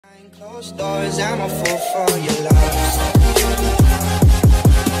Closed doors, I'm a fool for your love.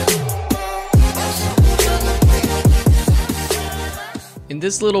 In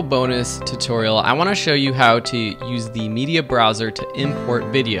this little bonus tutorial, I want to show you how to use the media browser to import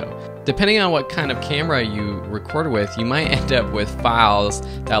video. Depending on what kind of camera you record with, you might end up with files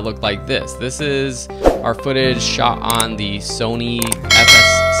that look like this. This is our footage shot on the Sony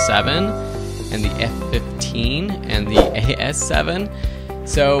FS7 and the F15 and the AS7.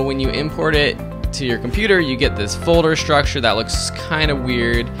 So when you import it to your computer, you get this folder structure that looks kind of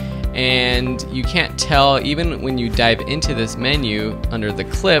weird, and you can't tell, even when you dive into this menu under the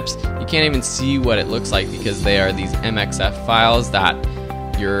clips, you can't even see what it looks like because they are these MXF files that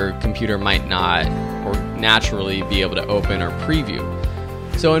your computer might not or naturally be able to open or preview.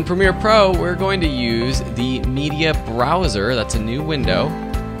 So in Premiere Pro, we're going to use the media browser, that's a new window,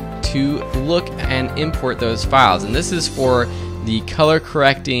 to look and import those files. And this is for the color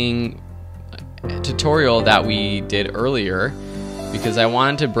correcting tutorial that we did earlier, because I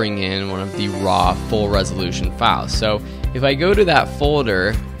wanted to bring in one of the raw full resolution files. So if I go to that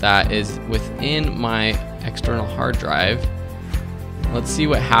folder that is within my external hard drive, let's see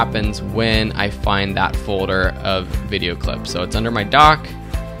what happens when I find that folder of video clips. So it's under my dock,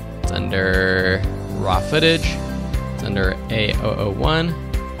 it's under raw footage, it's under A001,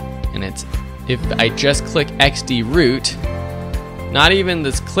 and it's, if I just click XD root, not even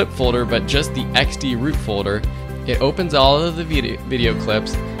this clip folder, but just the XD root folder, it opens all of the video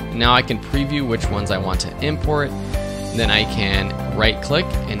clips. And now I can preview which ones I want to import. And then I can right click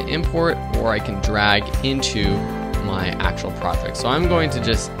and import, or I can drag into my actual project. So I'm going to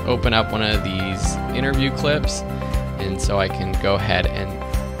just open up one of these interview clips, and so I can go ahead and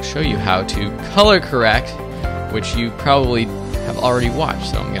show you how to color correct, which you probably have already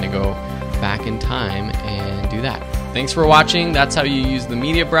watched. So I'm going to go back in time and do that. Thanks for watching. That's how you use the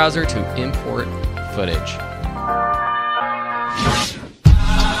media browser to import footage.